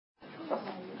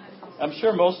I'm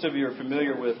sure most of you are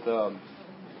familiar with the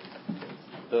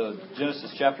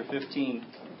Genesis chapter 15,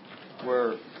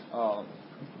 where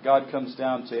God comes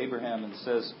down to Abraham and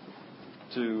says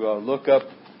to look up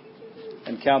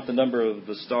and count the number of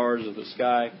the stars of the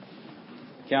sky,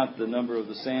 count the number of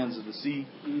the sands of the sea,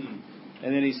 and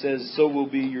then he says, so will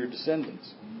be your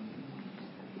descendants.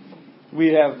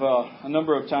 We have a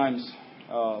number of times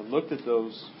looked at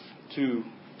those two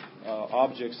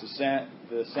objects, the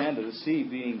sand of the sea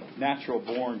being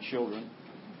natural-born children,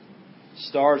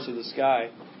 stars of the sky,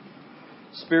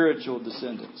 spiritual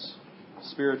descendants,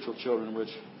 spiritual children, which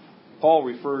Paul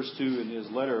refers to in his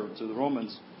letter to the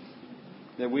Romans,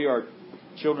 that we are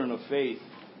children of faith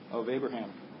of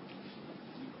Abraham.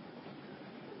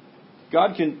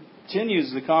 God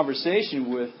continues the conversation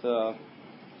with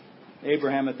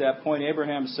Abraham at that point.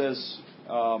 Abraham says,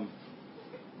 God,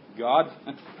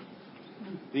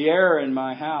 the heir in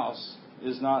my house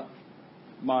is not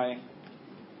my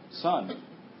son.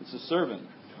 It's a servant.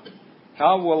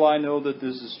 How will I know that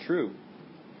this is true?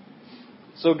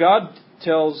 So God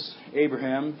tells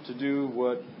Abraham to do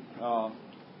what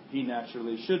he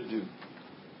naturally should do.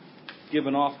 Give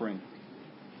an offering.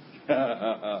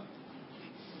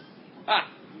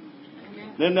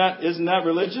 Isn't that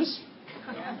religious?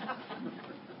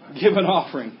 Give an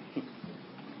offering.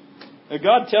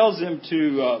 God tells him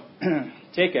to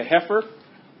take a heifer,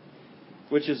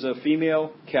 which is a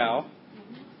female cow,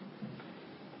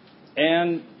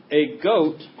 and a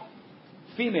goat,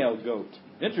 female goat.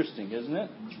 Interesting, isn't it?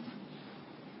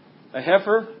 A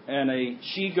heifer and a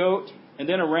she-goat, and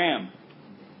then a ram,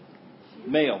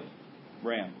 male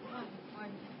ram.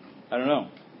 I don't know.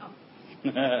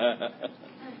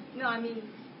 No, I mean...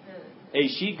 A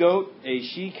she-goat, a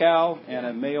she-cow, and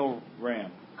a male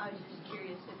ram. I was just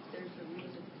curious if there's a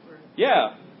reason for...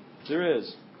 Yeah, there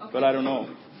is, okay. But I don't know.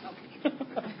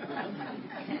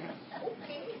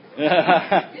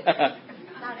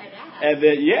 And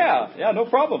then, yeah, no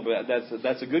problem.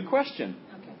 That's a good question.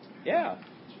 Okay. Yeah,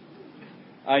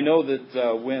 I know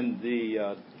that when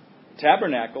the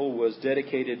tabernacle was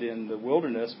dedicated in the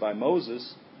wilderness by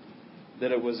Moses,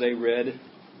 that it was a red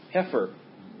heifer,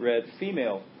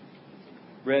 red-haired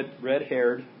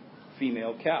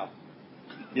female cow.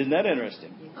 Isn't that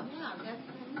interesting?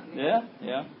 Yeah.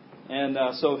 And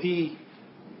so he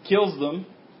kills them,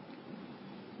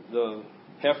 the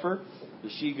heifer, the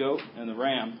she-goat, and the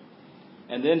ram,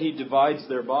 and then he divides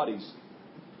their bodies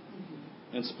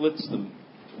and splits them,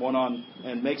 one on,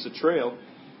 and makes a trail.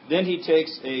 Then he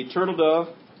takes a turtle dove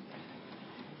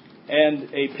and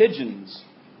a pigeons,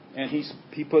 and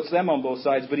he puts them on both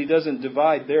sides, but he doesn't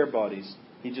divide their bodies.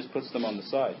 He just puts them on the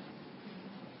side.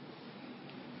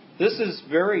 This is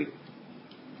very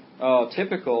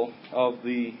typical of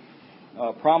the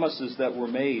promises that were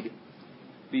made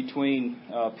between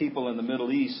people in the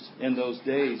Middle East in those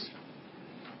days,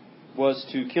 was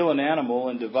to kill an animal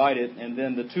and divide it, and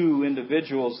then the two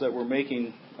individuals that were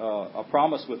making a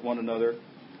promise with one another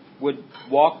would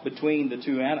walk between the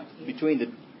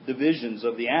divisions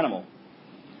of the animal.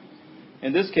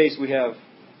 In this case, we have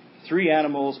 3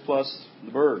 animals plus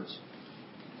the birds.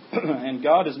 And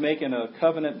God is making a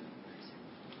covenant,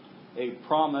 a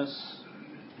promise,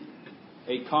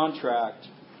 a contract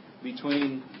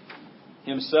between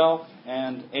himself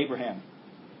and Abraham.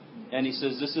 And he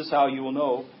says, this is how you will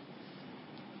know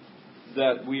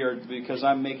that we are, because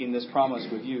I'm making this promise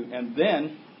with you. And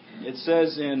then it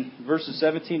says in verses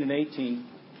 17 and 18,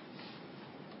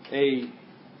 a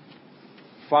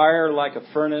fire like a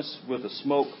furnace with a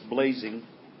smoke blazing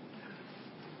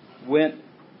went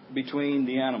between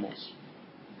the animals.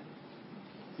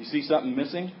 You see something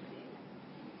missing?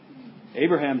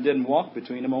 Abraham didn't walk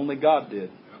between them, only God did.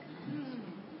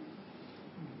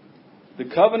 The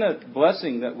covenant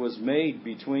blessing that was made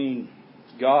between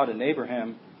God and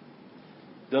Abraham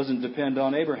doesn't depend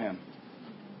on Abraham.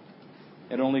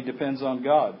 It only depends on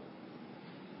God.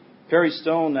 Perry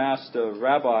Stone asked a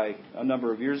rabbi a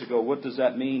number of years ago, what does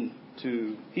that mean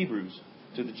to Hebrews,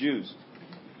 to the Jews?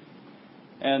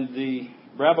 And the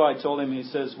rabbi told him, he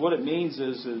says, what it means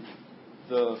is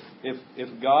that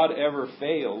if God ever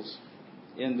fails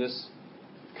in this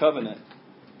covenant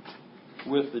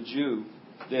with the Jew,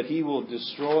 that he will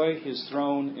destroy his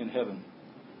throne in heaven.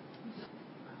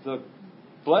 The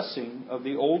blessing of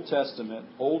the Old Testament,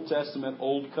 Old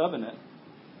Covenant,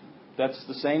 that's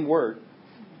the same word.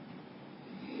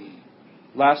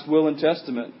 Last will and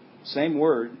testament, same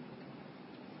word,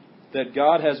 that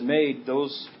God has made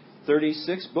those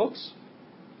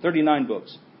 39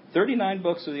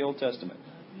 books of the Old Testament.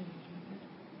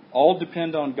 All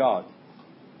depend on God.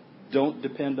 Don't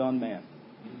depend on man.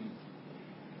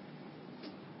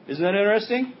 Isn't that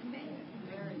interesting?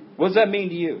 What does that mean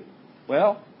to you?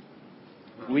 Well,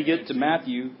 we get to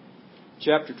Matthew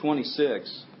chapter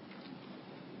 26,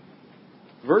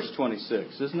 verse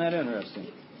 26. Isn't that interesting?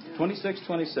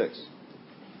 26.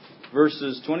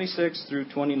 Verses 26 through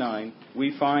 29,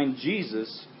 we find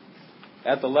Jesus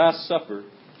at the Last Supper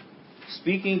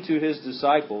speaking to His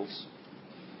disciples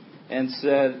and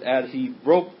said, as He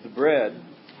broke the bread,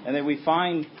 and then we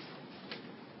find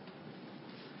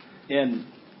in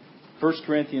 1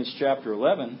 Corinthians chapter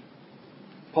 11,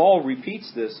 Paul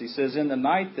repeats this. He says, in the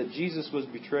night that Jesus was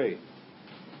betrayed,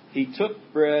 He took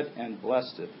bread and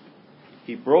blessed it.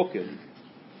 He broke it.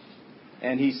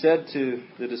 And He said to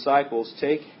the disciples,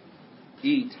 take,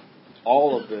 eat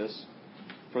all of this,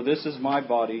 for this is my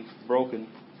body broken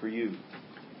for you.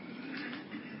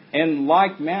 In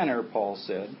like manner, Paul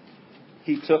said,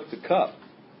 He took the cup,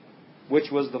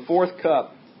 which was the fourth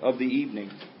cup of the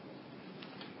evening,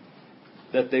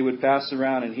 that they would pass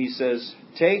around, and He says,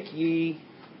 take ye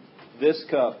this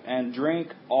cup and drink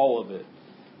all of it,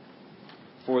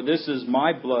 for this is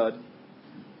my blood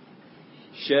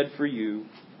shed for you,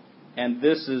 and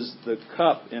this is the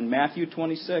cup in Matthew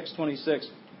 26.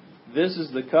 This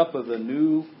is the cup of the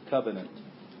new covenant,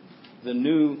 the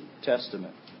New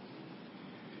Testament.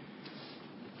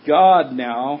 God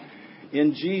now,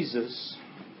 in Jesus,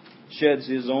 sheds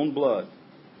His own blood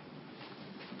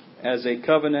as a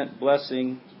covenant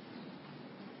blessing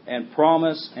and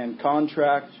promise and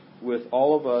contract with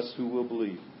all of us who will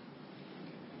believe.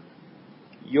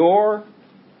 Your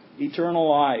eternal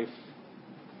life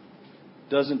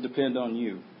doesn't depend on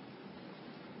you.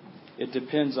 It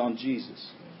depends on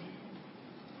Jesus.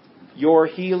 Your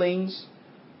healings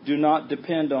do not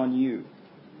depend on you.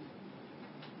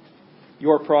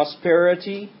 Your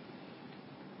prosperity,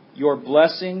 your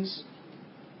blessings,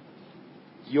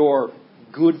 your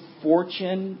good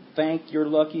fortune, thank your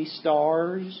lucky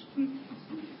stars,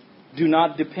 do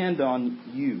not depend on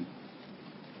you.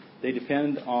 They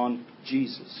depend on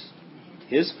Jesus.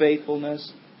 His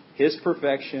faithfulness, His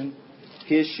perfection,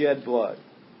 His shed blood.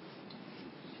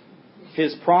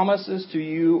 His promises to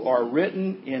you are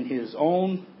written in His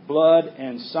own blood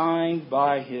and signed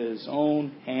by His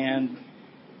own hand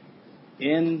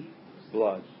in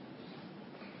blood.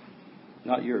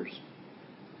 Not yours.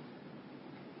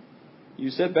 You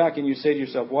sit back and you say to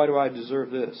yourself, why do I deserve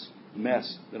this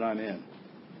mess that I'm in?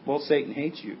 Well, Satan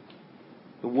hates you.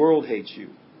 The world hates you.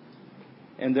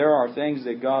 And there are things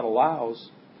that God allows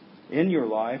in your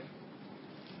life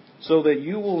so that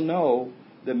you will know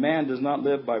that man does not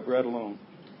live by bread alone,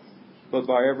 but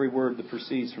by every word that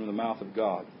proceeds from the mouth of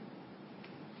God.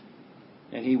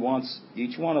 And He wants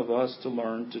each one of us to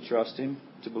learn to trust Him,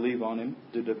 to believe on Him,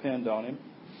 to depend on Him,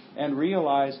 and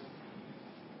realize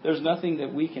there's nothing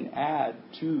that we can add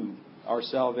to our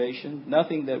salvation,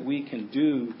 nothing that we can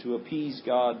do to appease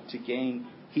God to gain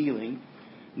healing,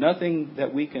 nothing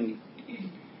that we can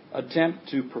attempt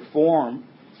to perform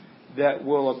that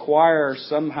will acquire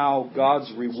somehow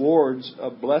God's rewards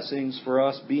of blessings for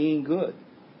us being good.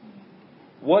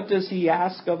 What does He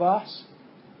ask of us?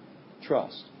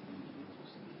 Trust.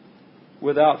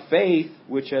 Without faith,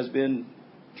 which has been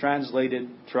translated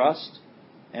trust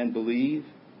and believe,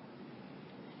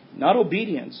 not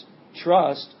obedience,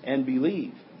 trust and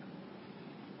believe.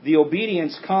 The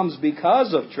obedience comes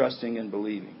because of trusting and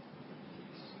believing.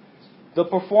 The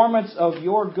performance of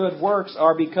your good works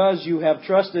are because you have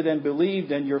trusted and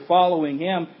believed and you're following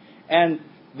Him, and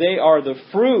they are the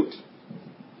fruit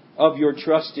of your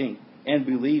trusting and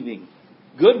believing.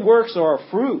 Good works are a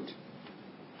fruit.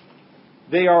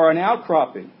 They are an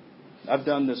outcropping. I've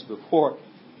done this before.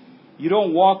 You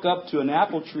don't walk up to an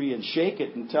apple tree and shake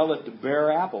it and tell it to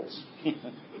bear apples.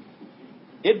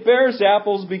 It bears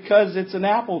apples because it's an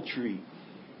apple tree.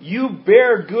 You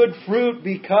bear good fruit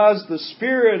because the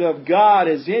Spirit of God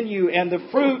is in you, and the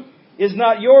fruit is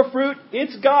not your fruit,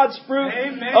 it's God's fruit.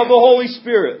 Amen. Of the Holy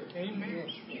Spirit. Amen.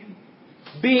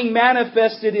 Being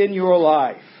manifested in your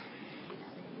life.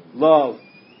 Love,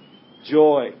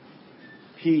 joy,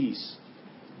 peace,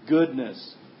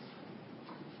 goodness.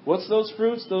 What's those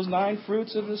fruits? Those 9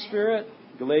 fruits of the Spirit?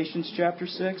 Galatians chapter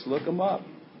 6, look them up.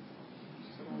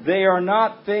 They are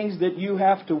not things that you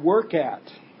have to work at.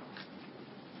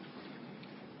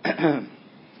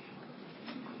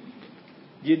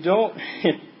 You don't...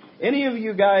 Any of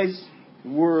you guys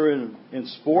were in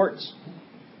sports?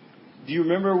 Do you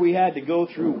remember we had to go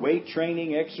through weight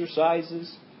training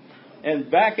exercises? And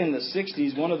back in the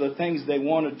 60s, one of the things they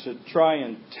wanted to try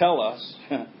and tell us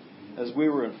as we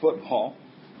were in football,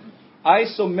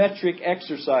 isometric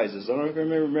exercises. I don't know if you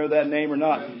remember that name or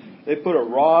not. They put a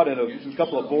rod and a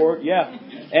couple of boards. Yeah.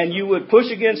 And you would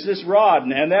push against this rod,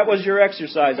 and that was your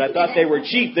exercise. I thought they were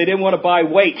cheap. They didn't want to buy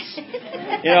weights.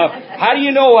 How do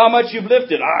you know how much you've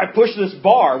lifted? I pushed this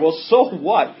bar. Well, so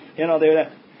what?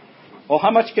 Well,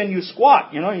 how much can you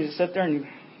squat? You sit there and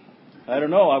I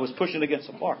don't know. I was pushing against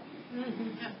a bar.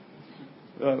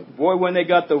 Boy, when they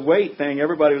got the weight thing,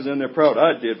 everybody was in there proud.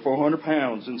 I did 400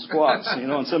 pounds in squats,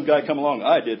 and some guy come along,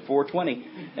 I did 420.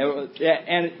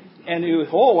 And he was,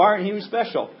 aren't you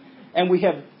special? And we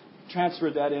have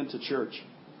transferred that into church.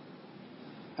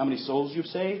 How many souls you've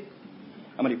saved?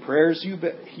 How many prayers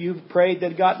you've prayed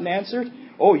that gotten answered?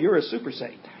 Oh, you're a super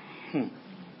saint.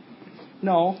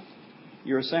 No,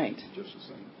 you're a saint. Just a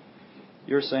saint.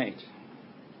 You're a saint.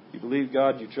 You believe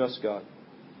God, you trust God.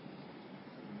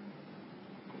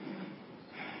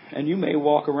 And you may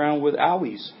walk around with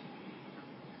owies.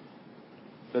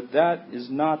 But that is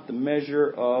not the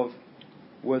measure of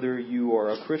whether you are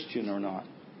a Christian or not.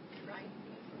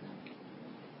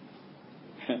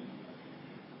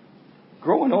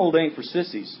 Growing old ain't for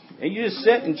sissies. And you just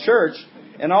sit in church,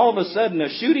 and all of a sudden a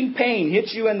shooting pain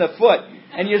hits you in the foot.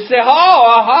 And you say,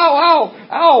 ow,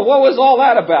 what was all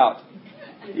that about?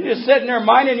 You're just sitting there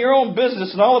minding your own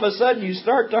business, and all of a sudden you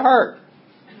start to hurt.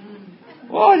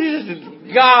 Well,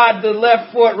 God, the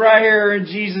left foot right here, in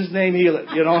Jesus' name, heal it.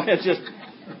 It's just,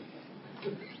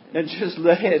 and just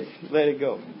let it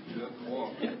go.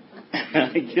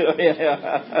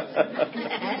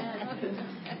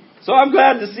 So I'm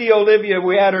glad to see Olivia.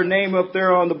 We had her name up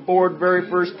there on the board, very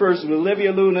first person,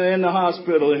 Olivia Luna, in the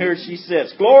hospital, and here she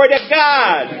sits. Glory to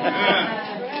God!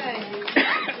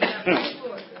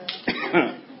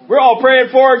 We're all praying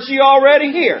for her. She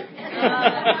already here.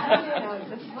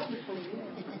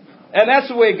 And that's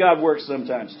the way God works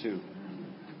sometimes too.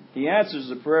 He answers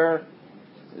the prayer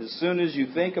as soon as you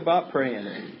think about praying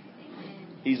it.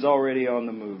 He's already on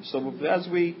the move. So as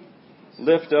we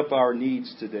lift up our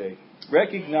needs today,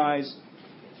 recognize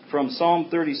from Psalm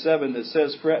 37 that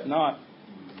says, fret not.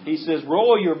 He says,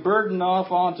 roll your burden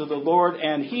off onto the Lord,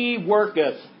 and He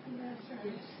worketh.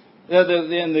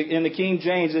 In the King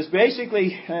James, it's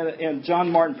basically, and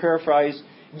John Martin paraphrased,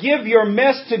 give your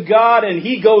mess to God and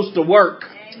He goes to work.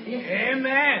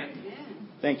 Amen.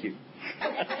 Thank you.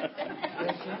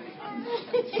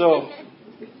 So,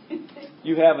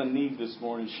 you have a need this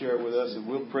morning, share it with us, and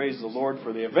we'll praise the Lord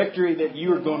for the victory that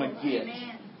you are going to get.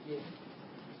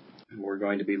 We're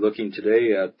going to be looking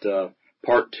today at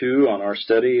part 2 on our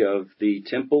study of the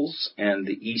temples and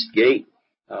the East Gate.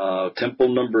 Temple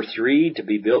number 3 to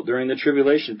be built during the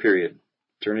tribulation period.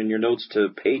 Turn in your notes to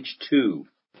page 2.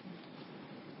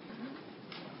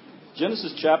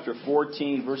 Genesis chapter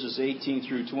 14, verses 18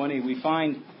 through 20, we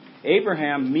find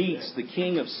Abraham meets the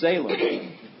king of Salem.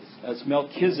 That's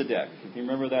Melchizedek. You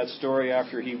remember that story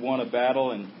after he won a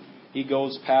battle and he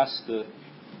goes past the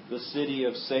city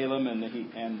of Salem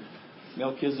and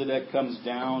Melchizedek comes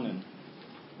down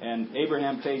and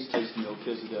Abraham pays to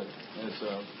Melchizedek as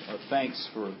a thanks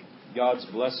for God's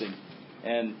blessing.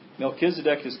 And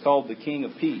Melchizedek is called the King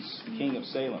of Peace, the King of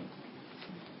Salem.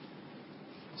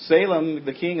 Salem,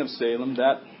 the king of Salem,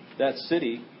 that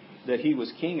city that he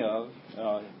was king of,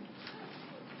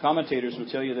 commentators would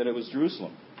tell you that it was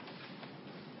Jerusalem.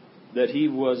 That he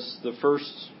was the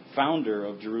first founder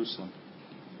of Jerusalem.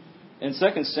 In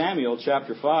 2 Samuel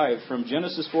chapter 5, from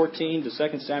Genesis 14 to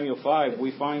 2 Samuel 5,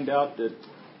 we find out that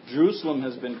Jerusalem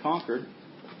has been conquered,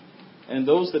 and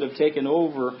those that have taken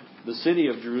over the city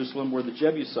of Jerusalem were the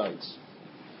Jebusites.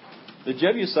 The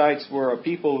Jebusites were a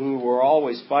people who were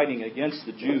always fighting against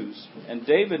the Jews, and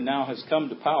David now has come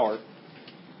to power.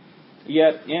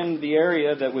 Yet in the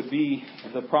area that would be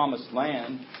the promised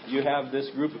land, you have this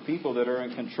group of people that are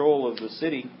in control of the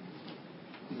city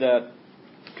that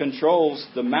controls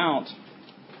the mount,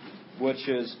 which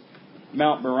is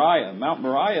Mount Moriah. Mount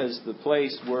Moriah is the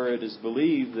place where it is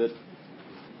believed that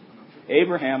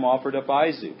Abraham offered up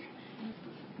Isaac.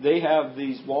 They have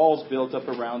these walls built up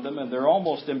around them, and they're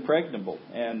almost impregnable.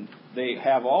 And they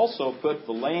have also put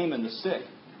the lame and the sick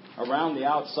around the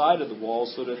outside of the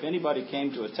walls so that if anybody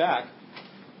came to attack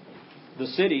the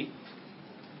city,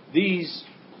 these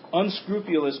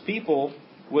unscrupulous people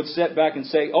would sit back and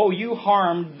say, oh, you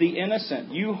harmed the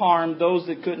innocent. You harmed those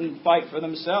that couldn't fight for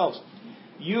themselves.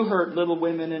 You hurt little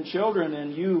women and children,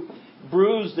 and you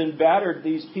bruised and battered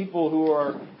these people who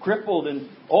are crippled, and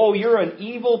oh, you're an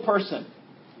evil person.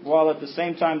 While at the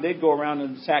same time they'd go around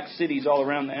and attack cities all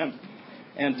around them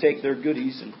and take their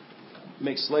goodies and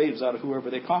make slaves out of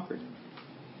whoever they conquered.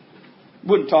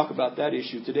 Wouldn't talk about that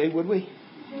issue today, would we?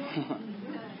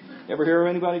 Ever hear of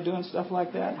anybody doing stuff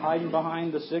like that? Hiding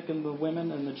behind the sick and the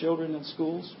women and the children in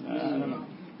schools? I don't know.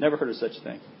 Never heard of such a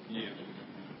thing. Yeah.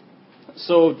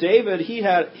 So David,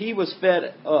 he was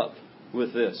fed up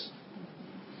with this.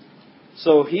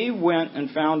 So he went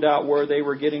and found out where they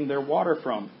were getting their water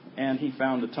from. And he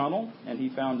found a tunnel, and he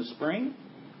found a spring,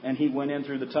 and he went in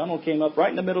through the tunnel, came up right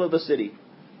in the middle of the city.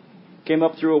 Came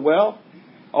up through a well,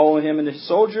 all of him and his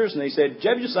soldiers, and they said,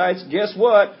 Jebusites, guess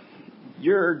what?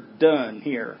 You're done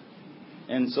here.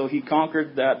 And so he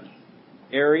conquered that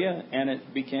area, and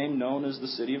it became known as the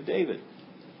City of David.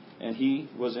 And he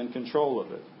was in control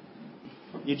of it.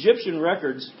 Egyptian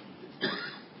records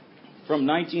from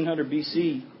 1900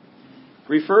 BC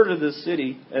refer to this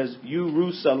city as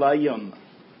Jerusalem.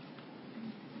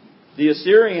 The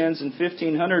Assyrians in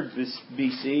 1500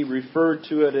 BC referred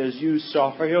to it as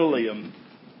Yushalem.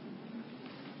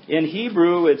 In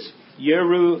Hebrew, it's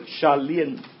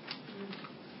Yerushalayim,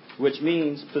 which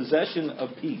means possession of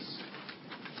peace.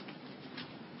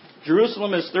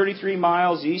 Jerusalem is 33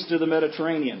 miles east of the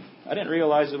Mediterranean. I didn't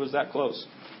realize it was that close.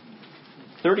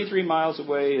 33 miles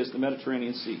away is the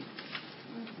Mediterranean Sea.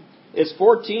 It's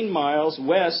 14 miles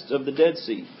west of the Dead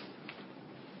Sea.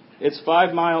 It's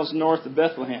 5 miles north of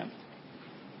Bethlehem.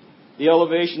 The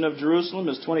elevation of Jerusalem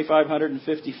is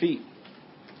 2,550 feet.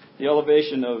 The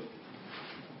elevation of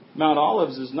Mount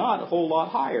Olives is not a whole lot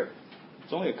higher.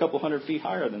 It's only a couple hundred feet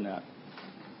higher than that.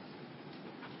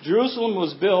 Jerusalem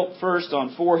was built first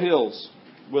on 4 hills,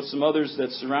 with some others that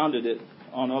surrounded it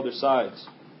on other sides.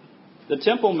 The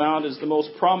Temple Mount is the most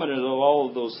prominent of all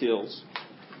of those hills.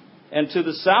 And to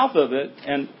the south of it,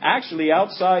 and actually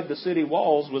outside the city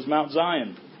walls, was Mount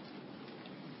Zion.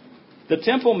 The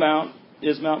Temple Mount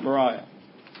is Mount Moriah,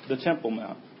 the Temple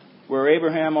Mount, where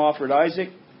Abraham offered Isaac,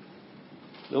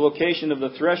 the location of the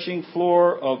threshing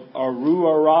floor of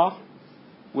Aruarah,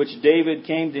 which David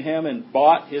came to him and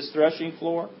bought his threshing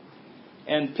floor,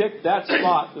 and picked that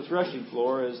spot, the threshing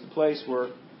floor, as the place where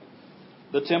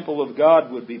the temple of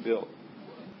God would be built.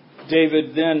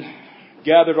 David then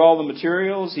gathered all the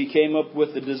materials. He came up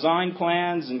with the design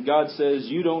plans, and God says,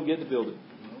 you don't get to build it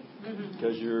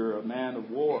because you're a man of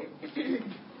war.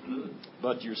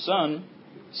 But your son,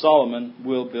 Solomon,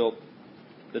 will build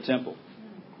the temple.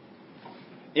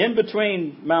 In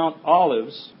between Mount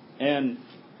Olives and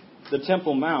the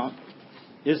Temple Mount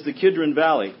is the Kidron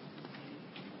Valley,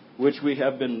 which we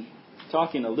have been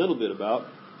talking a little bit about,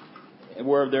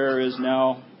 where there is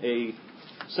now a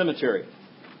cemetery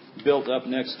built up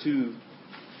next to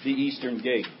the Eastern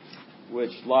Gate,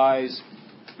 which lies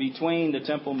between the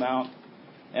Temple Mount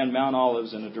and Mount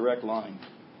Olives in a direct line.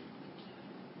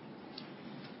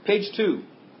 Page 2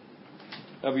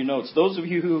 of your notes. Those of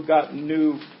you who got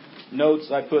new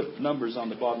notes, I put numbers on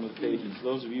the bottom of the pages.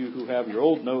 Those of you who have your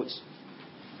old notes,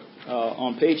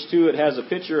 on page 2 it has a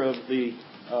picture of the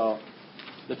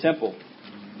temple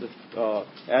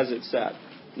as it sat.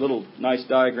 Little nice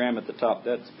diagram at the top.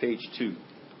 That's page 2.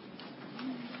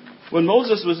 When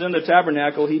Moses was in the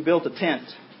tabernacle, he built a tent.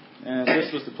 And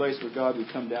this was the place where God would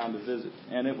come down to visit.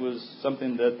 And it was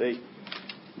something that they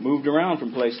moved around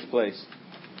from place to place.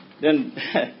 Then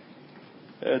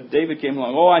David came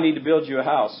along. Oh, I need to build you a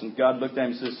house. And God looked at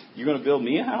him and says, you're going to build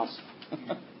me a house?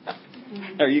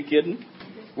 Are you kidding?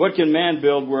 What can man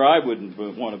build where I wouldn't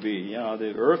want to be? You know,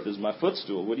 the earth is my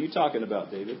footstool. What are you talking about,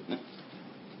 David?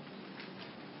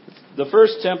 The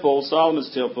first temple,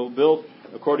 Solomon's temple, built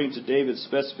according to David's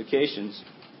specifications.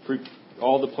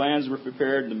 All the plans were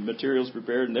prepared and the materials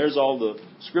prepared. And there's all the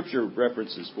scripture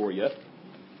references for you.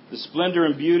 The splendor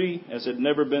and beauty as had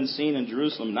never been seen in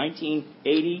Jerusalem.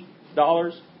 $1980.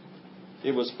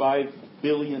 It was $5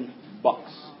 billion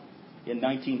in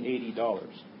 1980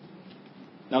 dollars.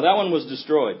 Now that one was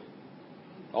destroyed.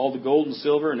 All the gold and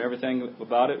silver and everything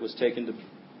about it was taken to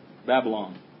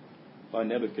Babylon by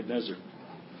Nebuchadnezzar.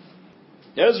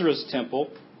 Ezra's temple,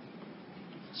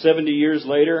 70 years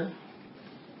later,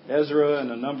 Ezra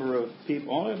and a number of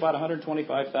people, only about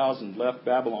 125,000 left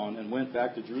Babylon and went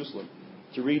back to Jerusalem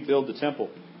to rebuild the temple.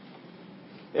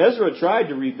 Ezra tried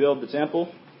to rebuild the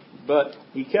temple, but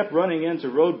he kept running into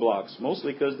roadblocks,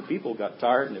 mostly because the people got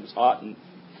tired and it was hot and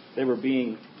they were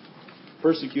being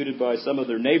persecuted by some of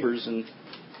their neighbors. And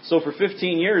so for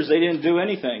 15 years they didn't do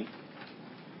anything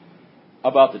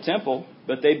about the temple,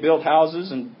 but they built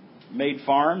houses and made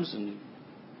farms and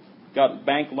got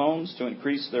bank loans to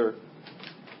increase their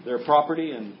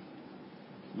property and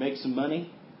make some money,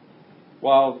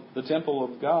 while the temple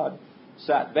of God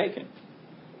sat vacant.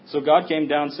 So God came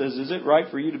down and says, is it right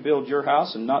for you to build your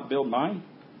house and not build mine?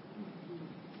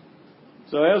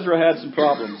 So Ezra had some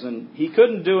problems, and he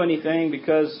couldn't do anything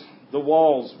because the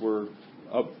walls were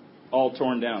all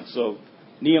torn down. So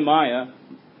Nehemiah,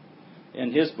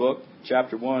 in his book,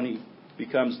 chapter 1, he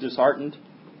becomes disheartened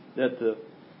that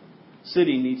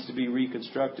city needs to be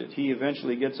reconstructed. He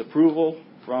eventually gets approval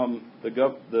from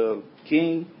the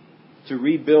king to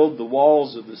rebuild the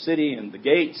walls of the city and the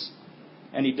gates,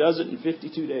 and he does it in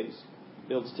 52 days.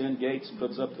 Builds 10 gates,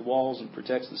 puts up the walls, and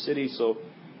protects the city so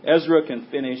Ezra can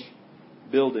finish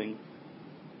building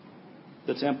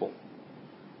the temple.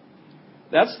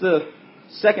 That's the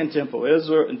second temple.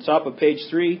 Ezra, on top of page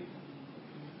 3.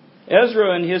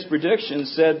 Ezra, in his prediction,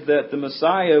 said that the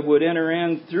Messiah would enter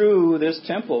in through this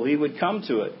temple. He would come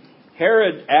to it.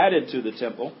 Herod added to the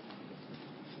temple.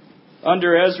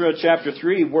 Under Ezra chapter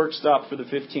 3, work stopped for the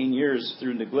 15 years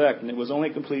through neglect, and it was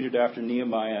only completed after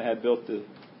Nehemiah had built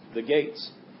the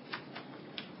gates.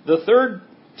 The third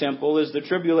temple is the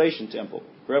tribulation temple.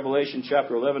 Revelation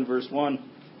chapter 11, verse 1.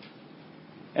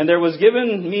 And there was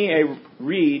given me a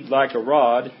reed like a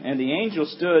rod, and the angel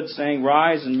stood, saying,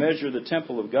 Rise and measure the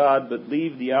temple of God, but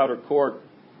leave the outer court,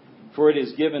 for it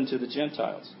is given to the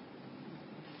Gentiles.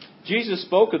 Jesus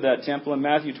spoke of that temple in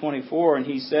Matthew 24, and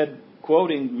he said,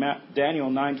 quoting Daniel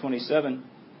 9:27,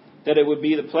 that it would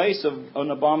be the place of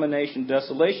an abomination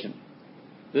desolation.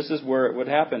 This is where it would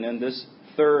happen, in this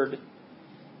third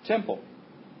temple.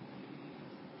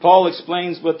 Paul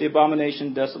explains what the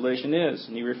abomination desolation is,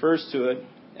 and he refers to it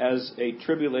as a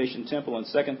tribulation temple in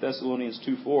 2 Thessalonians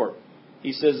 2:4.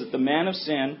 He says that the man of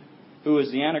sin, who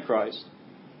is the Antichrist,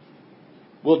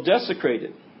 will desecrate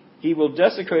it. He will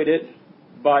desecrate it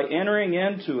by entering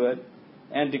into it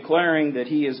and declaring that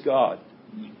he is God.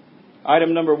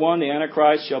 Item number 1, the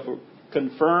Antichrist shall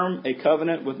confirm a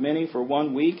covenant with many for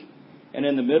 1 week, and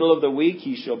in the middle of the week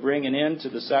he shall bring an end to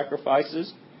the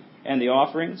sacrifices and the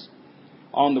offerings.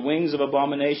 On the wings of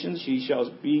abominations he shall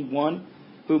be one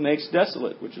who makes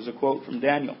desolate, which is a quote from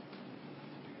Daniel.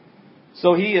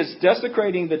 So he is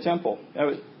desecrating the temple.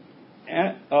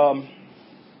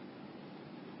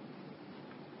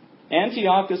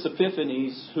 Antiochus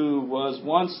Epiphanes, who was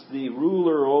once the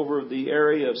ruler over the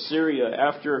area of Syria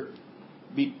after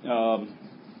the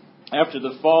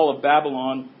fall of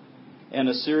Babylon and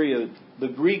Assyria, the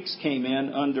Greeks came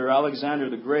in under Alexander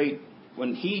the Great.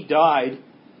 When he died,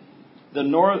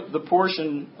 the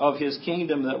portion of his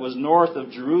kingdom that was north of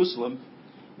Jerusalem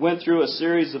went through a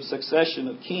series of succession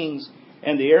of kings,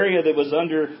 and the area that was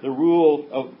under the rule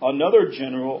of another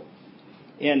general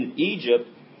in Egypt,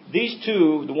 these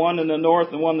two, the one in the north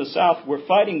and the one in the south, were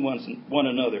fighting one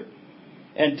another.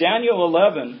 And Daniel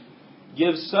 11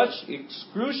 gives such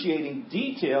excruciating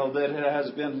detail that it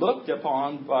has been looked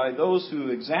upon by those who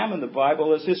examine the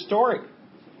Bible as historic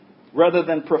rather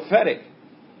than prophetic,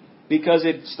 because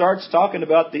it starts talking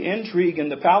about the intrigue in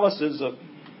the palaces of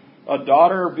a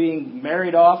daughter being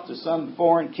married off to some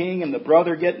foreign king and the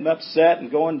brother getting upset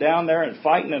and going down there and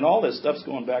fighting, and all this stuff's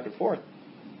going back and forth.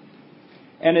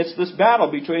 And it's this battle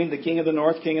between the king of the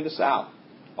north, king of the south,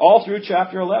 all through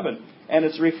chapter 11. And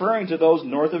it's referring to those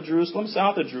north of Jerusalem,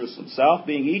 south of Jerusalem. South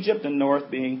being Egypt and north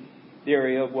being the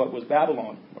area of what was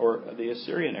Babylon, or the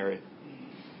Assyrian area.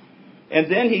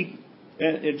 And then he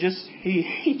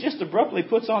just abruptly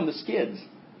puts on the skids.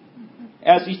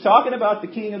 As he's talking about the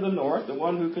king of the north, the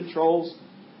one who controls,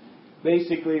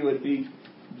 basically would be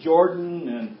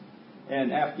Jordan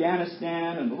and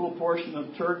Afghanistan and a little portion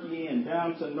of Turkey and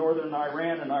down to northern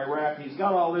Iran and Iraq. He's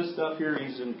got all this stuff here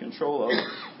he's in control of.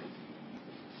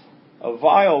 A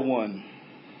vile one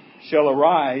shall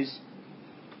arise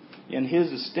in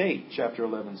his estate, chapter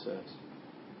 11 says.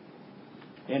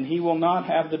 And he will not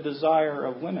have the desire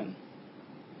of women.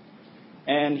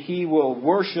 And he will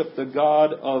worship the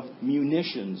god of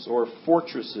munitions or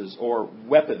fortresses or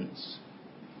weapons.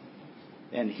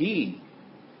 And he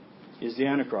is the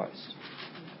Antichrist.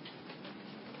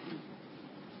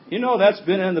 You know, that's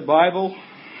been in the Bible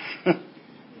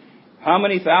how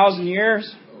many thousand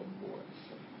years?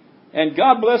 And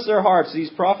God bless their hearts. These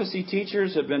prophecy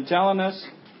teachers have been telling us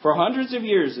for hundreds of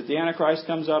years that the Antichrist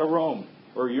comes out of Rome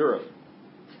or Europe.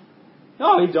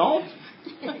 No, he don't.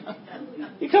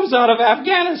 He comes out of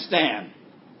Afghanistan.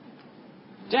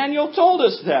 Daniel told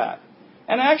us that.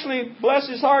 And actually, bless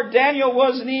his heart, Daniel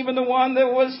wasn't even the one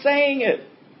that was saying it.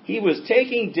 He was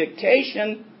taking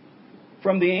dictation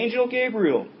from the angel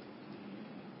Gabriel,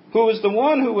 who was the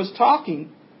one who was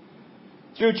talking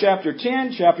through chapter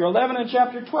 10, chapter 11, and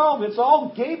chapter 12. It's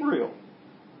all Gabriel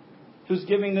who's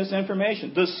giving this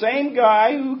information. The same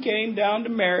guy who came down to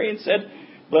Mary and said,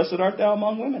 "Blessed art thou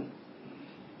among women."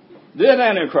 Then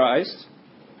Antichrist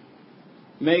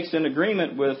makes an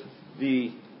agreement with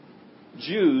the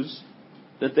Jews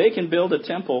that they can build a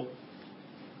temple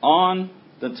on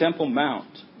the Temple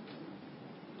Mount.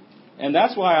 And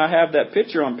that's why I have that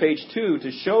picture on page 2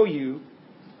 to show you,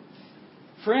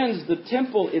 friends, the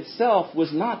temple itself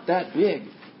was not that big.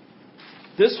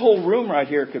 This whole room right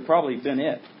here could probably have been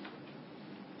it.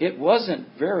 It wasn't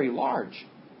very large.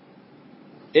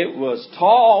 It was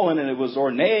tall and it was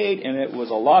ornate and it was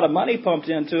a lot of money pumped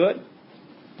into it,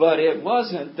 but it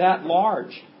wasn't that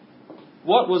large.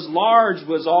 What was large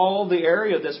was all the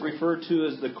area that's referred to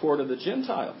as the court of the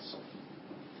Gentiles.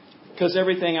 Because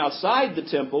everything outside the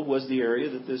temple was the area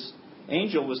that this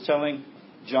angel was telling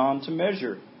John to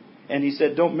measure. And he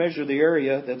said, don't measure the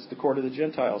area that's the court of the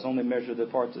Gentiles, only measure the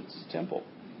part that's the temple.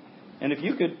 And if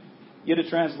you could get a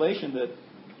translation that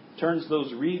turns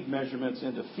those reed measurements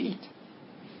into feet,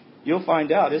 you'll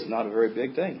find out it's not a very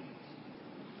big thing.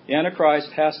 The Antichrist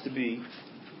has to be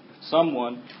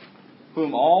someone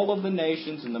whom all of the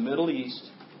nations in the Middle East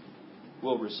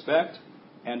will respect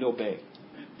and obey.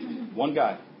 One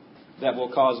guy that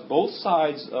will cause both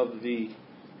sides of the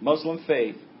Muslim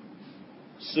faith,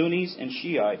 Sunnis and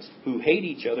Shiites, who hate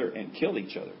each other and kill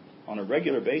each other on a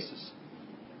regular basis,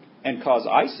 and cause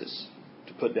ISIS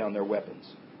to put down their weapons.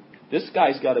 This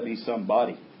guy's got to be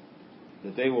somebody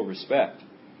that they will respect.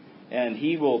 And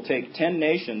he will take 10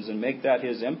 nations and make that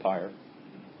his empire.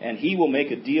 And he will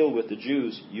make a deal with the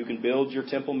Jews. You can build your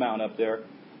Temple Mount up there.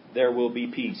 There will be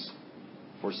peace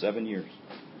for 7 years.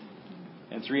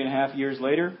 And 3.5 years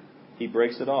later, he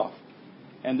breaks it off.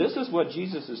 And this is what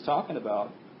Jesus is talking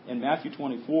about in Matthew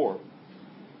 24.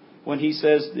 When he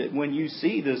says that when you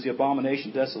see this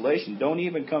abomination, desolation, don't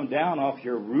even come down off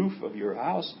your roof of your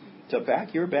house to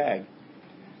pack your bag.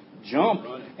 Jump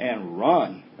and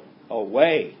run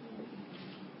away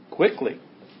quickly.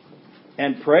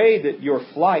 And pray that your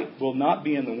flight will not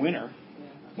be in the winter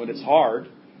when it's hard.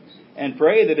 And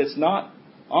pray that it's not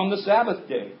on the Sabbath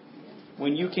day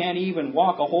when you can't even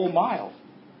walk a whole mile.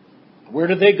 Where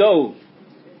do they go?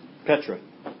 Petra.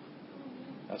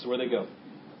 That's where they go.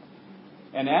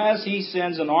 And as he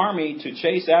sends an army to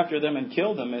chase after them and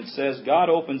kill them, it says God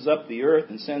opens up the earth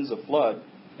and sends a flood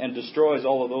and destroys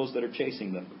all of those that are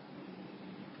chasing them.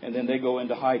 And then they go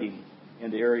into hiding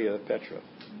in the area of Petra.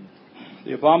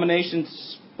 The abomination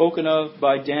spoken of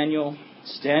by Daniel,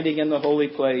 standing in the holy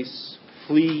place,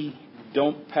 flee,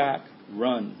 don't pack,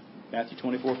 run. Matthew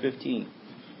 24:15.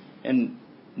 And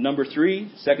number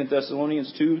 3, 2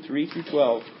 Thessalonians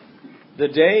 2:3-12. The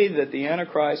day that the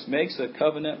Antichrist makes a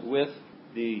covenant with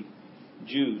the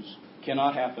Jews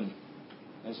cannot happen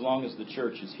as long as the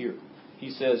church is here. He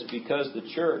says, because the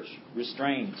church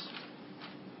restrains.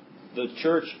 The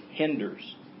church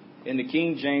hinders. In the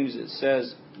King James it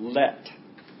says, let.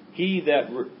 He that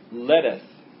letteth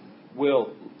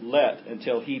will let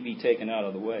until he be taken out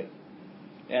of the way.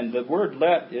 And the word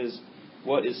let is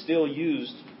what is still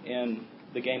used in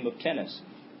the game of tennis.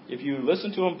 If you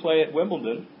listen to them play at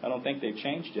Wimbledon, I don't think they've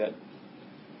changed yet,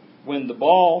 when the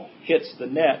ball hits the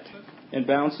net and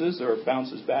bounces or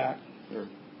bounces back or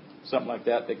something like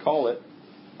that, they call it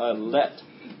a let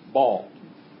ball,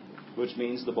 which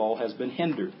means the ball has been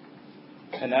hindered.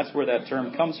 And that's where that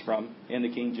term comes from in the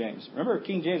King James. Remember,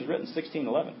 King James was written in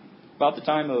 1611, about the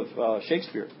time of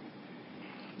Shakespeare.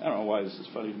 I don't know why this is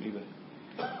funny to me,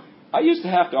 but I used to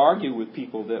have to argue with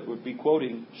people that would be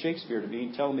quoting Shakespeare to me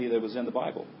and telling me that it was in the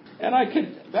Bible. And I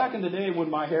could, back in the day when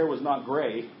my hair was not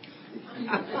gray,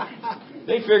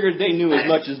 they figured they knew as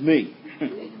much as me.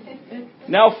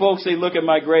 Now, folks, they look at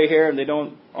my gray hair and they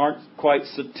aren't quite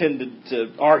so tended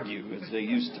to argue as they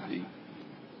used to be.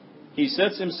 He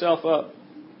sets himself up.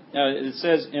 It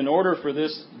says, in order for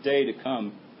this day to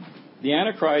come, the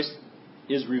Antichrist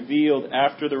is revealed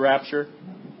after the rapture.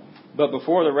 But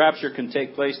before the rapture can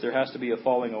take place, there has to be a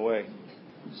falling away.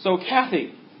 So,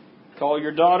 Kathy, call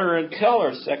your daughter and tell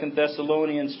her, 2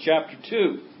 Thessalonians chapter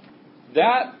 2.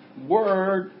 That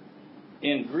word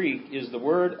in Greek is the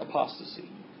word apostasy.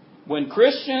 When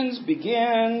Christians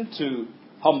begin to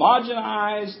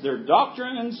homogenize their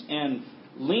doctrines and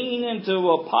lean into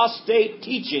apostate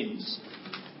teachings,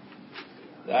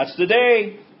 that's the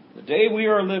day we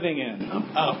are living in.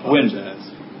 I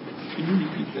apologize. Can you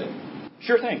repeat that?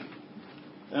 Sure thing.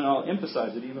 And I'll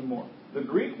emphasize it even more. The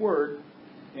Greek word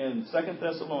in 2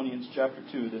 Thessalonians chapter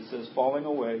 2 that says falling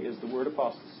away is the word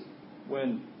apostasy.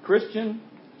 When Christian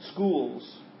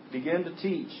schools begin to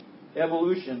teach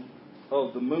evolution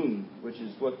of the moon, which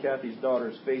is what Kathy's daughter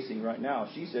is facing right now.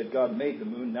 She said God made the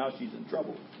moon, now she's in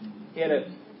trouble. In a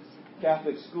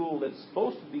Catholic school that's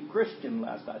supposed to be Christian,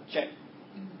 last I checked.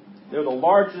 They're the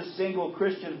largest single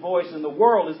Christian voice in the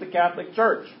world is the Catholic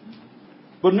Church.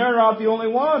 But they're not the only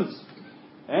ones.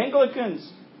 Anglicans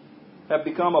have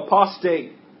become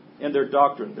apostate in their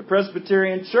doctrine. The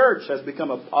Presbyterian Church has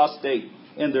become apostate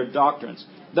in their doctrines.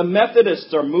 The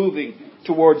Methodists are moving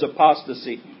towards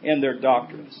apostasy in their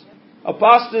doctrines.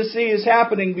 Apostasy is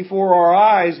happening before our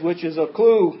eyes, which is a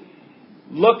clue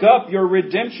Look up, your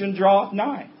redemption draweth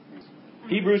nigh.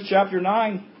 Hebrews chapter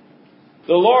 9.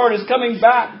 The Lord is coming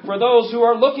back for those who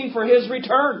are looking for His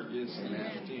return.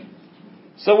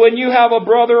 So when you have a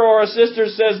brother or a sister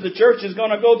says the church is going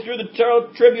to go through the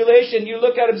tribulation, you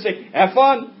look at him and say, have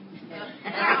fun.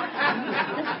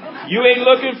 You ain't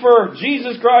looking for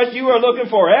Jesus Christ. You are looking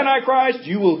for Antichrist.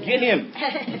 You will get him.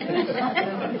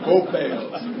 Hope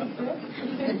fails.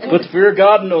 But fear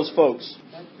God in those folks.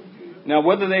 Now,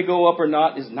 whether they go up or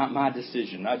not is not my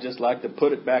decision. I just like to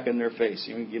put it back in their face.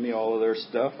 You can give me all of their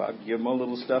stuff. I'll give them a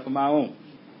little stuff of my own.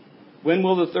 When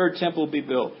will the third temple be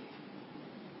built?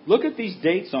 Look at these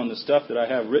dates on the stuff that I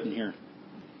have written here.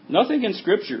 Nothing in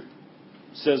Scripture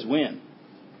says when.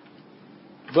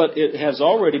 But it has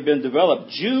already been developed.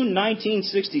 June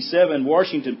 1967,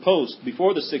 Washington Post,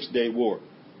 before the 6-Day War,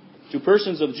 to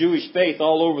persons of Jewish faith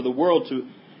all over the world, to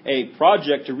a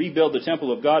project to rebuild the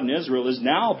temple of God in Israel is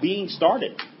now being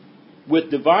started.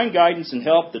 With divine guidance and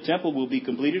help, the temple will be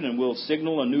completed and will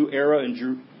signal a new era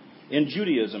in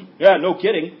Judaism. Yeah, no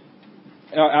kidding.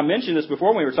 I mentioned this before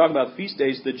when we were talking about the feast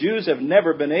days. The Jews have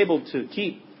never been able to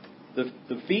keep the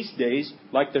feast days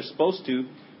like they're supposed to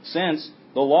since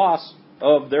the loss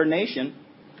of their nation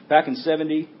back in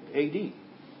 70 A.D.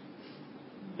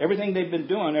 Everything they've been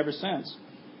doing ever since,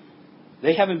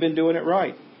 they haven't been doing it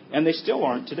right. And they still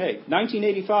aren't today.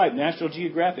 1985, National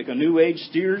Geographic, a new age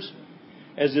steers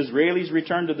as Israelis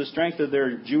return to the strength of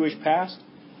their Jewish past.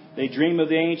 They dream of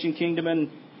the ancient kingdom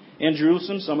in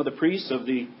Jerusalem. Some of the priests of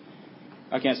the,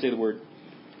 I can't say the word,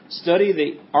 study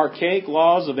the archaic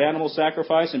laws of animal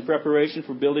sacrifice in preparation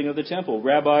for building of the temple.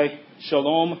 Rabbi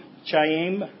Shalom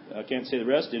Chaim, I can't say the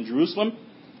rest, in Jerusalem.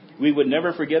 We would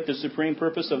never forget the supreme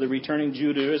purpose of the returning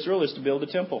Jew to Israel is to build a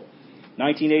temple.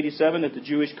 1987 at the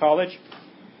Jewish College,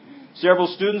 several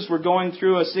students were going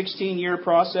through a 16-year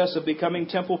process of becoming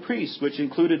temple priests, which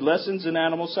included lessons in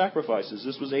animal sacrifices.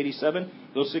 This was 87.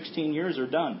 Those 16 years are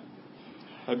done.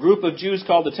 A group of Jews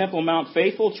called the Temple Mount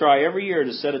Faithful try every year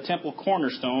to set a temple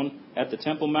cornerstone at the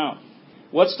Temple Mount.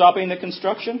 What's stopping the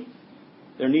construction?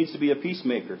 There needs to be a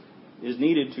peacemaker. It is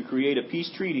needed to create a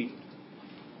peace treaty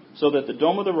so that the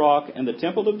Dome of the Rock and the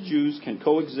Temple of the Jews can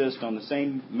coexist on the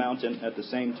same mountain at the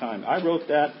same time. I wrote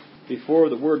that before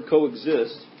the word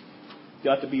coexist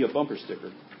got to be a bumper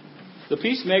sticker. The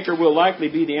peacemaker will likely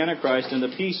be the Antichrist, and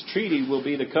the peace treaty will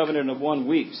be the covenant of 1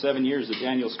 week, 7 years that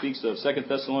Daniel speaks of. 2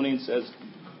 Thessalonians says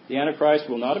the Antichrist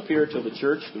will not appear till the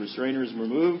church, the restrainer, is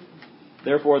removed.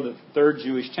 Therefore, the third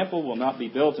Jewish temple will not be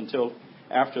built until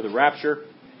after the rapture.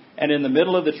 And in the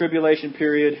middle of the tribulation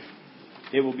period,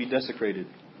 it will be desecrated.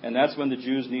 And that's when the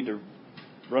Jews need to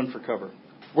run for cover.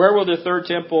 Where will the third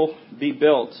temple be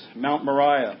built? Mount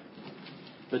Moriah,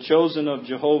 the chosen of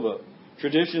Jehovah.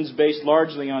 Traditions based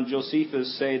largely on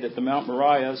Josephus say that the Mount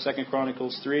Moriah, 2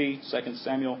 Chronicles 3, 2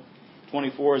 Samuel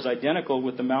 24, is identical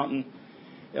with the mountain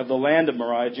of the land of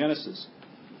Moriah, Genesis.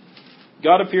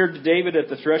 God appeared to David at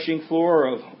the threshing floor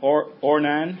of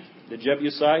Ornan, the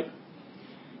Jebusite.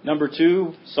 Number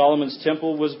 2, Solomon's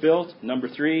temple was built. Number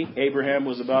 3, Abraham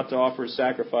was about to offer a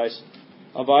sacrifice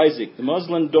of Isaac. The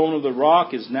Muslim Dome of the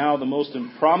Rock is now the most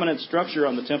prominent structure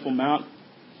on the Temple Mount.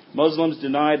 Muslims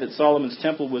deny that Solomon's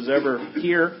temple was ever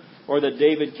here or that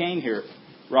David came here.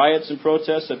 Riots and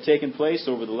protests have taken place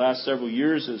over the last several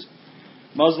years as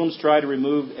Muslims try to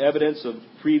remove evidence of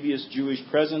previous Jewish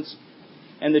presence.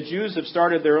 And the Jews have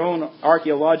started their own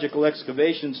archaeological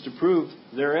excavations to prove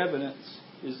their evidence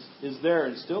is there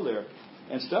and still there.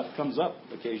 And stuff comes up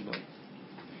occasionally.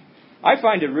 I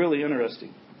find it really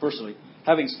interesting, personally,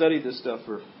 having studied this stuff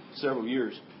for several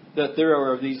years, that there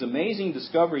are these amazing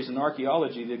discoveries in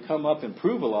archaeology that come up and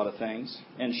prove a lot of things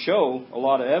and show a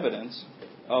lot of evidence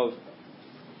of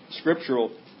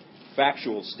scriptural,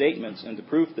 factual statements and the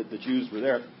proof that the Jews were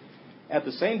there. At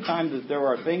the same time that there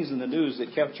are things in the news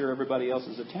that capture everybody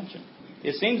else's attention.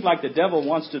 It seems like the devil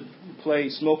wants to play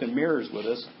smoke and mirrors with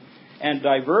us and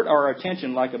divert our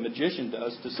attention like a magician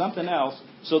does to something else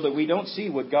so that we don't see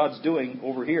what God's doing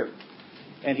over here.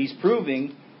 And he's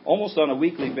proving, almost on a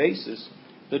weekly basis,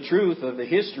 the truth of the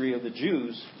history of the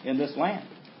Jews in this land.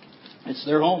 It's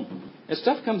their home. And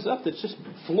stuff comes up that just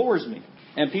floors me.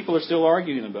 And people are still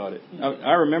arguing about it.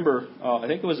 I remember, I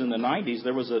think it was in the 90s,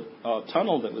 there was a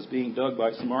tunnel that was being dug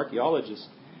by some archaeologists.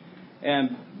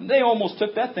 And they almost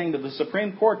took that thing to the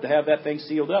Supreme Court to have that thing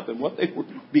sealed up. And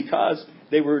because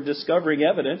they were discovering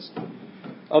evidence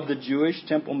of the Jewish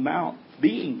Temple Mount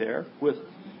being there with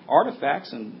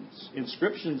artifacts and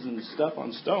inscriptions and stuff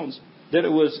on stones, that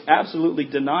it was absolutely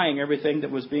denying everything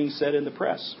that was being said in the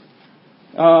press.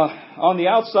 On the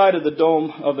outside of the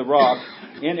Dome of the Rock,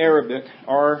 in Arabic,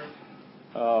 are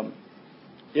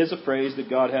is a phrase that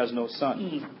God has no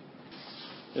Son.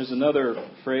 There's another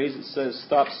phrase that says,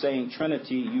 stop saying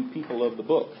Trinity, you people of the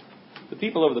book. The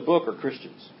people of the book are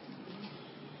Christians.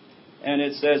 And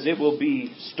it says it will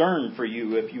be stern for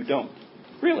you if you don't.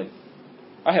 Really?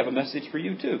 I have a message for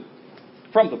you too.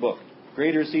 From the book.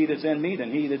 Greater is he that's in me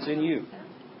than he that's in you.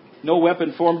 No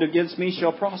weapon formed against me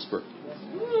shall prosper.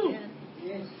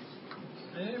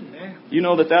 Amen. You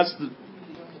know that's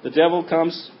the devil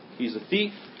comes. He's a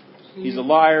thief. He's a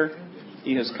liar.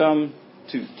 He has come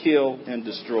to kill and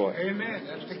destroy. Amen.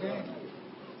 That's the game.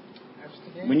 That's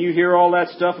the game. When you hear all that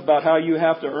stuff about how you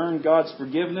have to earn God's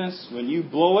forgiveness, when you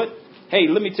blow it, hey,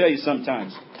 let me tell you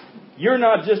sometimes. You're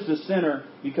not just a sinner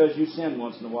because you sin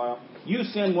once in a while. You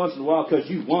sin once in a while because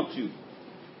you want to.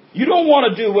 You don't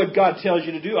want to do what God tells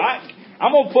you to do.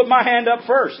 I'm going to put my hand up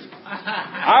first.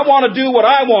 I want to do what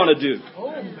I want to do.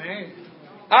 Oh, man.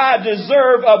 I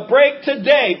deserve a break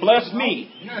today. Bless me.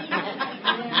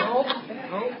 No.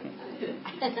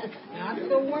 Not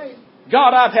the way.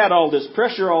 God, I've had all this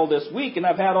pressure all this week, and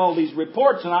I've had all these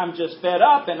reports, and I'm just fed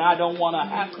up, and I don't want to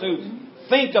have to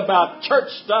think about church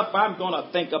stuff. I'm going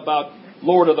to think about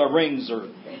Lord of the Rings or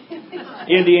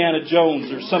Indiana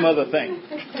Jones or some other thing.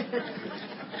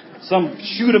 Some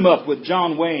shoot 'em up with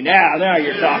John Wayne. Yeah, now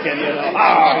you're talking, you know.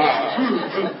 Ah.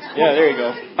 Yeah, there you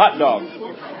go. Hot dog.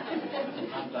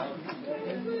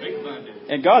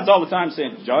 And God's all the time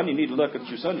saying, John, you need to look at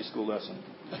your Sunday school lesson.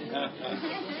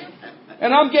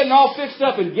 And I'm getting all fixed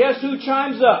up, and guess who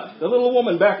chimes up? The little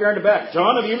woman back there in the back.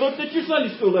 John, have you looked at your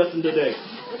Sunday school lesson today?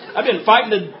 I've been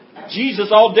fighting Jesus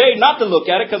all day not to look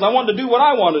at it because I wanted to do what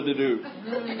I wanted to do.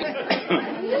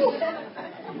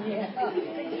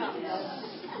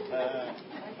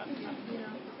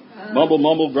 Mumble,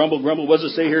 mumble, grumble, grumble. What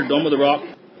does it say here? Dome of the Rock.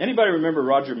 Anybody remember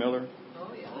Roger Miller?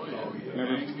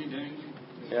 Remember?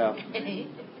 Yeah.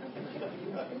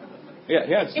 Yeah,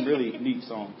 he had some really neat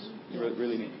songs.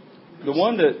 Really neat. The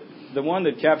one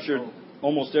that captured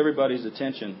almost everybody's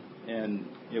attention, and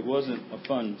it wasn't a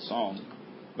fun song,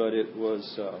 but it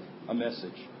was a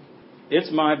message.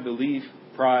 It's my belief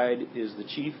pride is the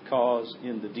chief cause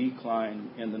in the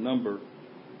decline in the number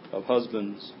of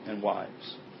husbands and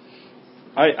wives.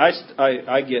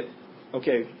 I get,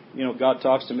 okay, you know, God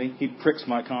talks to me. He pricks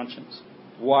my conscience.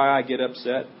 Why I get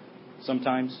upset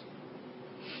sometimes?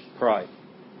 Pride.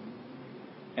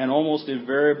 And almost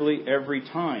invariably every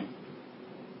time,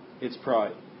 it's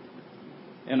pride.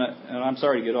 And I'm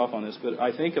sorry to get off on this, but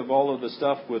I think of all of the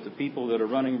stuff with the people that are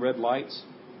running red lights.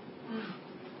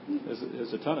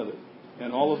 There's a ton of it.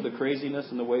 And all of the craziness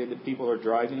and the way that people are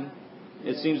driving.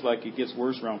 It seems like it gets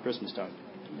worse around Christmas time.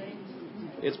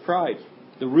 It's pride.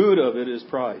 The root of it is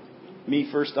pride. Me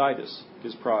first-itis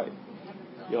is pride.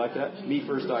 You like that? Me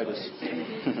first-itis.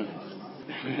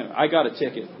 I got a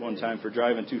ticket one time for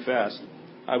driving too fast.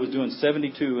 I was doing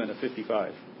 72 and a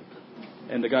 55.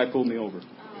 And the guy pulled me over.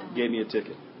 Gave me a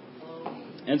ticket.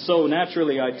 And so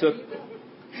naturally I took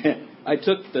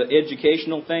the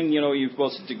educational thing. You know, you're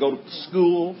supposed to go to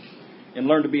school and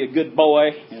learn to be a good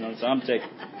boy. You know, so I'm taking.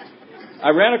 I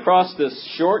ran across this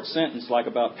short sentence, like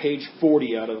about page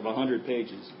 40 out of 100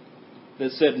 pages,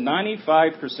 that said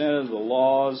 95% of the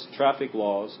laws, traffic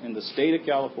laws in the state of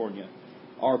California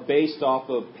are based off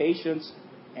of patience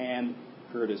and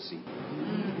courtesy.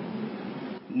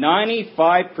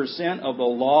 95% of the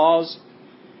laws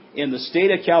in the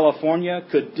state of California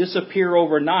could disappear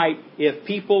overnight if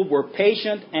people were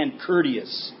patient and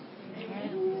courteous.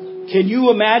 Can you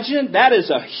imagine? That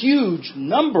is a huge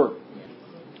number.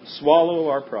 Swallow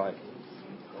our pride.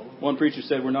 One preacher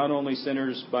said we're not only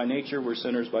sinners by nature, we're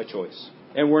sinners by choice.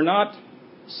 And we're not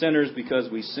sinners because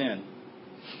we sin.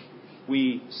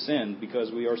 We sin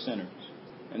because we are sinners.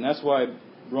 And that's why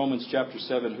Romans chapter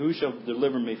 7, who shall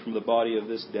deliver me from the body of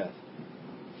this death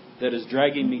that is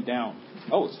dragging me down?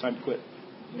 Oh, it's time to quit.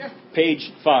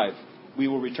 Page 5, we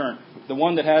will return. The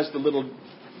one that has the little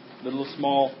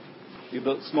small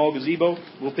gazebo,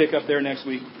 we'll pick up there next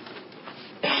week.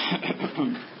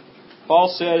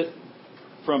 Paul said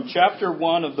from chapter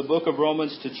 1 of the book of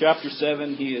Romans to chapter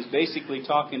 7, he is basically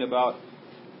talking about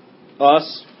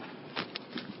us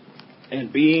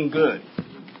and being good.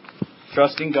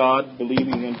 Trusting God,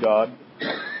 believing in God,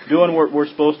 doing what we're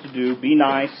supposed to do, be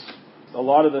nice. A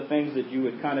lot of the things that you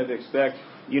would kind of expect.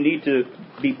 You need to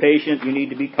be patient, you need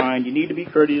to be kind, you need to be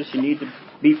courteous, you need to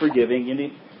be forgiving.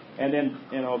 And then,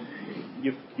 you know,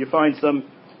 you find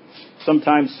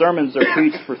sometimes sermons are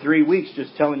preached for 3 weeks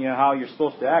just telling you how you're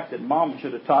supposed to act that Mom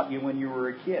should have taught you when you were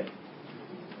a kid.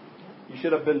 You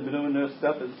should have been doing this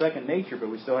stuff as second nature, but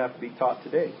we still have to be taught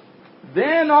today.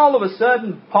 Then all of a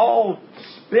sudden, Paul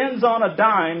spins on a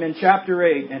dime in chapter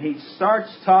 8, and he starts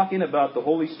talking about the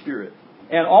Holy Spirit.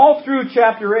 And all through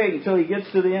chapter 8, until he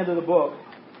gets to the end of the book,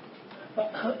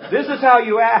 this is how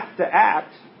you have to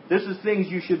act. This is things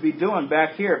you should be doing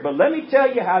back here. But let me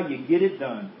tell you how you get it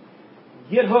done.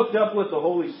 Get hooked up with the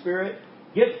Holy Spirit.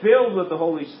 Get filled with the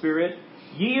Holy Spirit.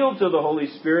 Yield to the Holy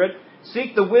Spirit.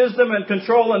 Seek the wisdom and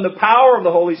control and the power of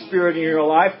the Holy Spirit in your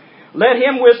life. Let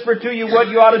Him whisper to you what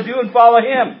you ought to do and follow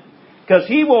Him. Because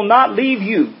He will not leave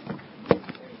you,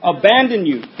 abandon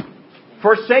you,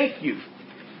 forsake you.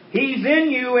 He's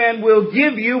in you and will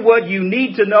give you what you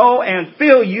need to know and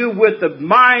fill you with the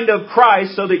mind of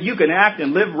Christ so that you can act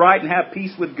and live right and have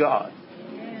peace with God.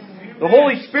 The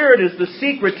Holy Spirit is the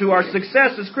secret to our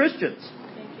success as Christians.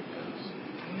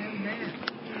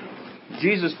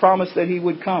 Jesus promised that He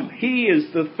would come. He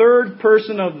is the third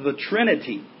person of the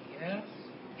Trinity.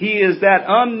 He is that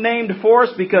unnamed force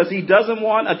because He doesn't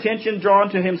want attention drawn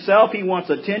to Himself. He wants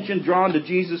attention drawn to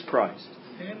Jesus Christ.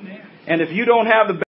 And if you don't have the